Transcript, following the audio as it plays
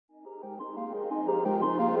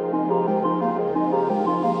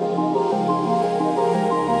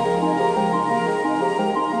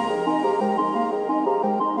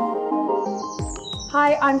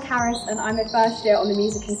I'm Karis and I'm a first year on the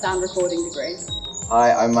Music and Sound Recording degree.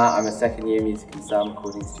 Hi, I'm Matt, I'm a second year Music and Sound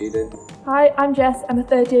Recording student. Hi, I'm Jess, I'm a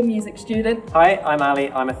third year music student. Hi, I'm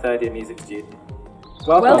Ali, I'm a third year music student.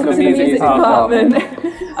 Welcome to the music department.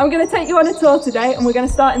 I'm going to take you on a tour today and we're going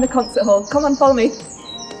to start in the concert hall. Come on, follow me.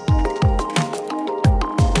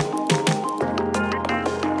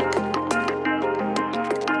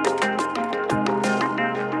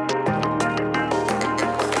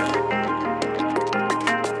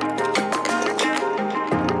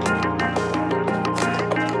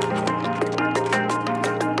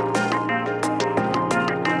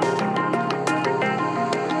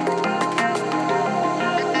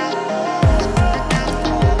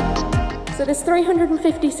 So there's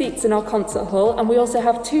 350 seats in our concert hall and we also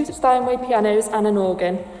have 2 Steinway pianos and an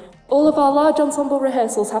organ. All of our large ensemble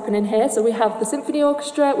rehearsals happen in here, so we have the symphony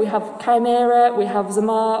orchestra, we have Chimera, we have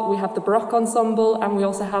Zamar, we have the Baroque ensemble, and we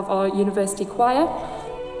also have our university choir.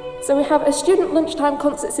 So we have a student lunchtime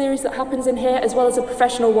concert series that happens in here, as well as a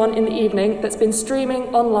professional one in the evening that's been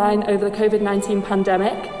streaming online over the COVID-19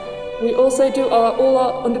 pandemic. We also do all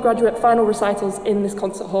our undergraduate final recitals in this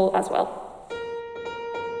concert hall as well.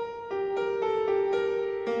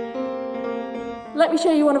 Let me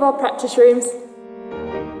show you one of our practice rooms.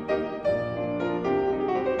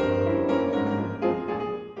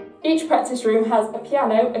 Each practice room has a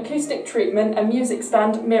piano, acoustic treatment, a music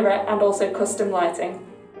stand, mirror, and also custom lighting.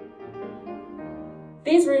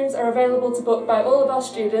 These rooms are available to book by all of our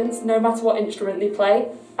students, no matter what instrument they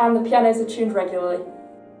play, and the pianos are tuned regularly.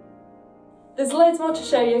 There's loads more to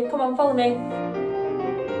show you, come on, follow me.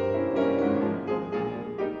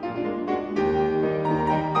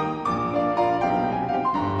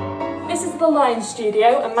 This is the Lyons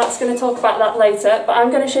Studio, and Matt's going to talk about that later, but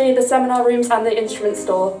I'm going to show you the seminar rooms and the instrument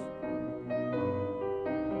store.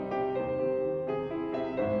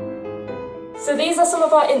 So these are some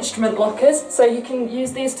of our instrument lockers, so you can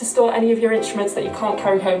use these to store any of your instruments that you can't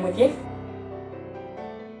carry home with you.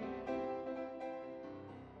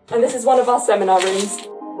 And this is one of our seminar rooms.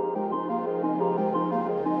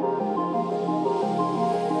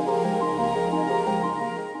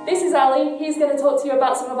 This is Ali, he's going to talk to you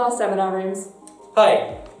about some of our seminar rooms.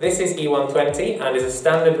 Hi, this is E120 and is a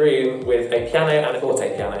standard room with a piano and a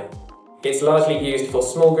forte piano. It's largely used for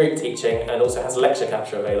small group teaching and also has lecture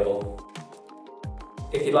capture available.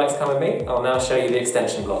 If you'd like to come with me, I'll now show you the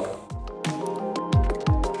extension block.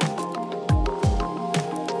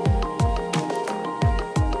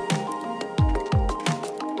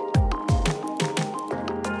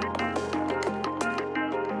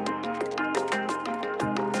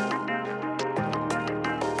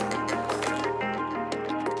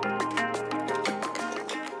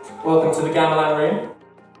 Welcome to the Gamelan room.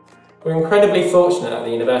 We're incredibly fortunate at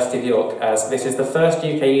the University of York as this is the first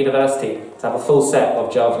UK university to have a full set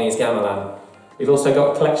of Javanese Gamelan. We've also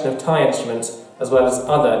got a collection of Thai instruments as well as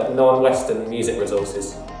other non-Western music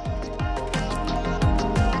resources.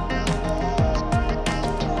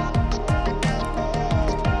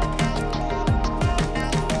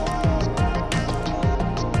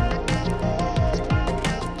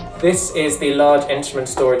 This is the large instrument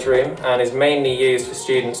storage room and is mainly used for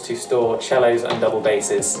students to store cellos and double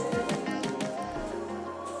basses.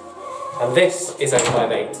 And this is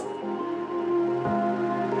O58.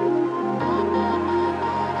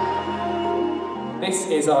 This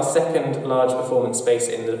is our second large performance space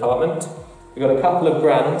in the department. We've got a couple of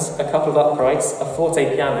grands, a couple of uprights, a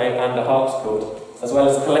forte piano and a harpsichord, as well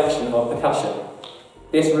as a collection of percussion.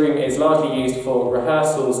 This room is largely used for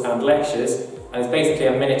rehearsals and lectures, and it's basically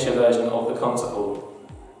a miniature version of the concert hall.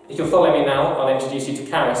 If you'll follow me now, I'll introduce you to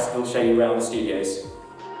Karis, who'll show you around the studios.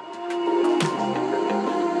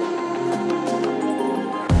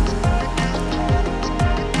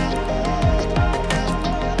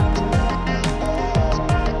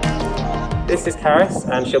 This is Karis,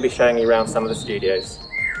 and she'll be showing you around some of the studios.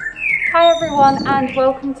 Hi everyone and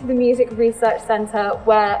welcome to the Music Research Centre,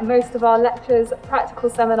 where most of our lectures, practical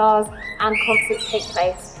seminars and concerts take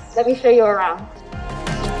place. Let me show you around.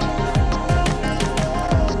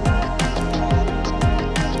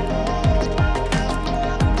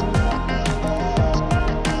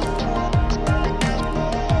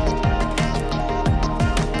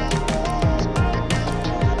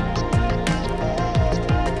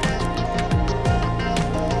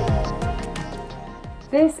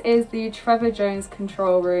 This is the Trevor Jones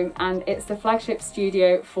control room, and it's the flagship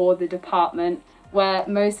studio for the department where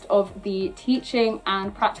most of the teaching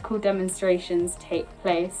and practical demonstrations take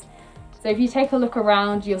place. So if you take a look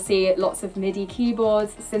around, you'll see lots of MIDI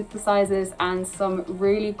keyboards, synthesizers, and some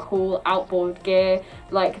really cool outboard gear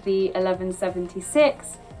like the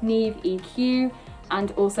 1176, Neve EQ,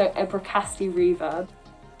 and also a Brocasti reverb.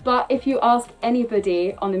 But if you ask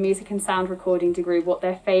anybody on the music and sound recording degree what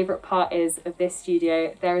their favourite part is of this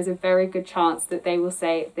studio, there is a very good chance that they will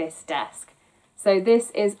say this desk. So this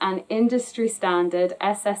is an industry standard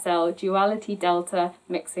SSL Duality Delta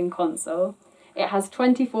mixing console. It has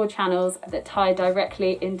 24 channels that tie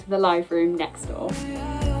directly into the live room next door.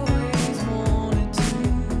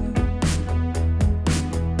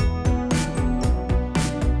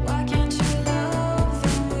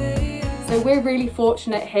 So we're really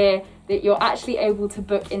fortunate here that you're actually able to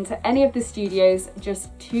book into any of the studios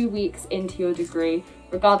just 2 weeks into your degree.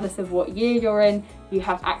 Regardless of what year you're in, you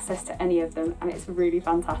have access to any of them, and it's really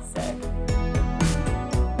fantastic.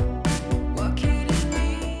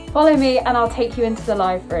 Follow me and I'll take you into the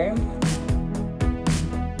live room.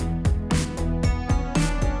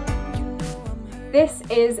 This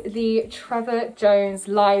is the Trevor Jones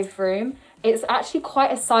live room. It's actually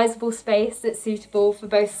quite a sizable space that's suitable for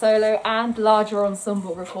both solo and larger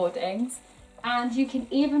ensemble recordings. And you can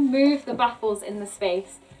even move the baffles in the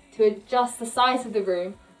space to adjust the size of the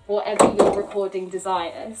room for whatever your recording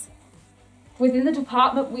desires. Within the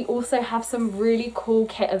department, we also have some really cool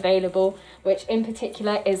kit available, which in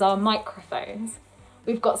particular is our microphones.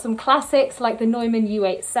 We've got some classics like the Neumann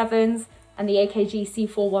U87s and the AKG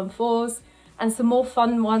C414s, and some more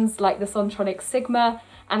fun ones like the Sontronic Sigma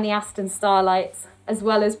and the Aston Starlights, as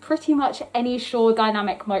well as pretty much any Shure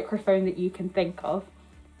dynamic microphone that you can think of.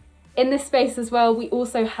 In this space as well, we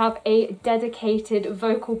also have a dedicated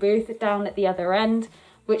vocal booth down at the other end,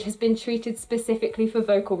 which has been treated specifically for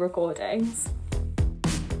vocal recordings.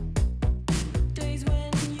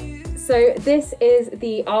 So this is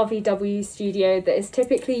the RVW Studio that is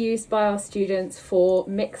typically used by our students for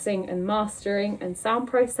mixing and mastering and sound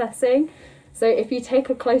processing. So if you take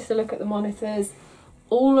a closer look at the monitors,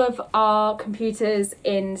 all of our computers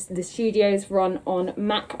in the studios run on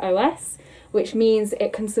Mac OS, which means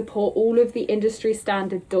it can support all of the industry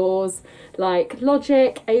standard DAWs like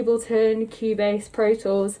Logic, Ableton, Cubase, Pro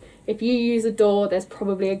Tools. If you use a DAW, there's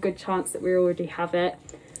probably a good chance that we already have it.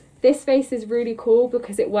 This space is really cool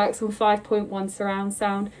because it works on 5.1 surround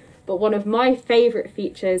sound, but one of my favourite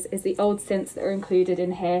features is the old synths that are included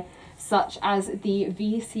in here, such as the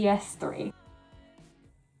VCS3.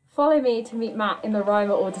 Follow me to meet Matt in the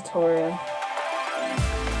Rymer Auditorium.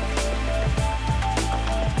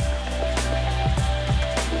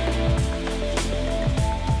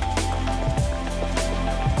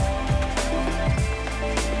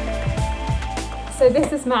 So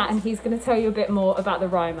this is Matt, and he's going to tell you a bit more about the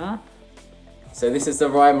Rymer. So this is the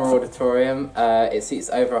Rymer Auditorium. It seats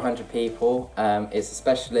over 100 people. It's a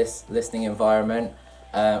specialist listening environment,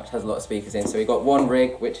 which has a lot of speakers in. So we've got one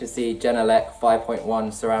rig, which is the Genelec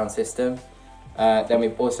 5.1 surround system. Then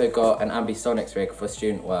we've also got an ambisonics rig for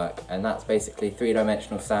student work, and that's basically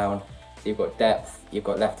three-dimensional sound. So you've got depth, you've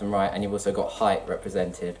got left and right, and you've also got height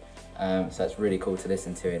represented. So that's really cool to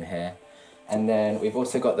listen to in here. And then we've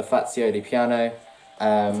also got the Fazioli piano.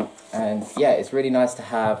 And yeah, it's really nice to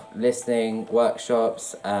have listening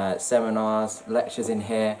workshops, seminars, lectures in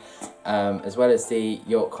here, as well as the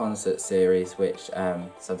York concert series, which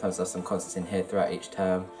sometimes does some concerts in here throughout each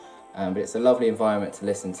term. But it's a lovely environment to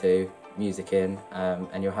listen to music in,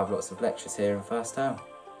 and you'll have lots of lectures here in first term.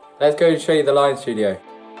 Let's go and show you the Lyons Studio.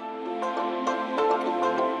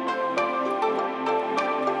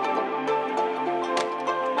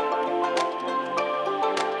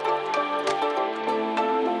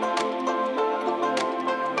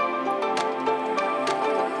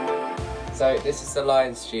 So this is the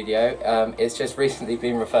Lyons Studio. It's just recently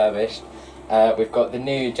been refurbished. We've got the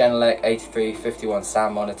new Genelec 8351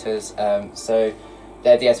 sound monitors. So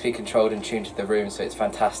they're DSP controlled and tuned to the room, so it's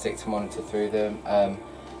fantastic to monitor through them.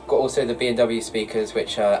 Got also the B&W speakers,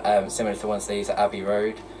 which are similar to the ones they use at Abbey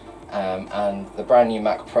Road. And the brand new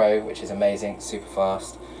Mac Pro, which is amazing, super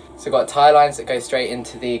fast. So we've got tie lines that go straight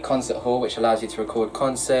into the concert hall, which allows you to record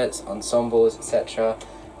concerts, ensembles, etc.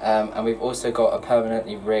 And we've also got a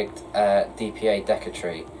permanently rigged DPA Deca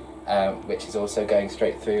tree, which is also going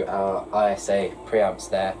straight through our ISA preamps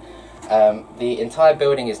there. The entire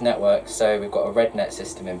building is networked, so we've got a RedNet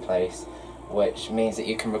system in place, which means that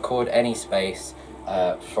you can record any space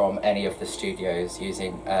from any of the studios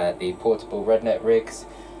using the portable RedNet rigs.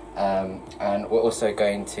 And we're also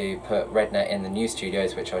going to put RedNet in the new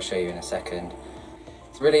studios, which I'll show you in a second.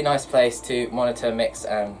 It's a really nice place to monitor, mix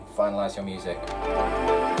and finalise your music.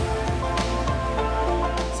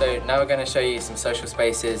 So now we're going to show you some social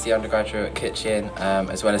spaces, the undergraduate kitchen,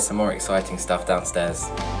 as well as some more exciting stuff downstairs.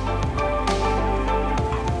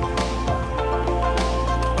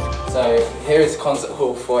 So here is the concert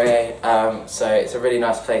hall foyer, so it's a really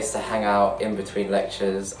nice place to hang out in between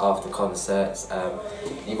lectures, after concerts.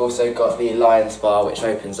 You've also got the Lyons bar, which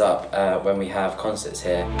opens up when we have concerts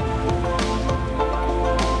here.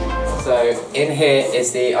 So in here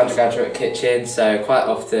is the undergraduate kitchen, so quite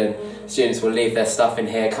often students will leave their stuff in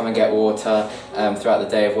here, come and get water throughout the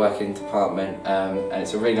day of working in the department, and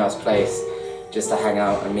it's a really nice place just to hang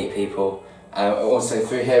out and meet people. Also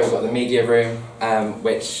through here we've got the media room,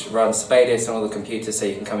 which runs Spadis and all the computers, so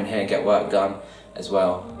you can come in here and get work done as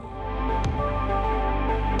well.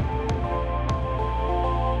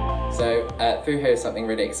 So through here is something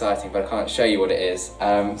really exciting, but I can't show you what it is.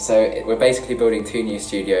 We're basically building 2 new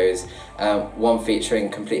studios, one featuring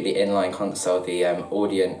completely inline console, the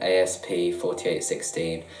Audient ASP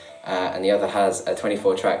 4816, and the other has a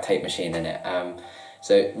 24-track tape machine in it.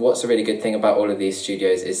 So what's a really good thing about all of these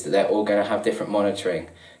studios is that they're all going to have different monitoring,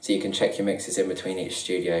 so you can check your mixes in between each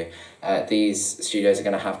studio. These studios are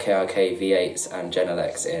going to have KRK V8s and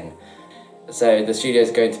Genelecs in. So the studio is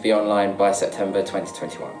going to be online by September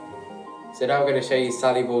 2021. So now I'm going to show you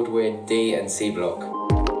Sally Baldwin D and C block.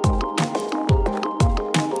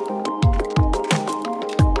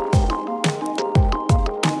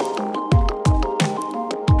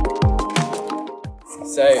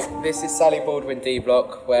 So this is Sally Baldwin D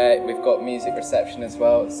block, where we've got music reception as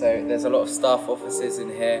well. So there's a lot of staff offices in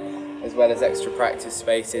here, as well as extra practice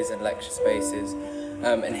spaces and lecture spaces.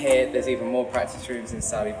 And here there's even more practice rooms in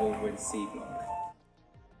Sally Baldwin C block.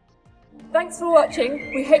 Thanks for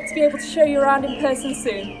watching. We hope to be able to show you around in person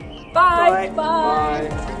soon. Bye! Bye.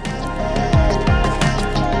 Bye.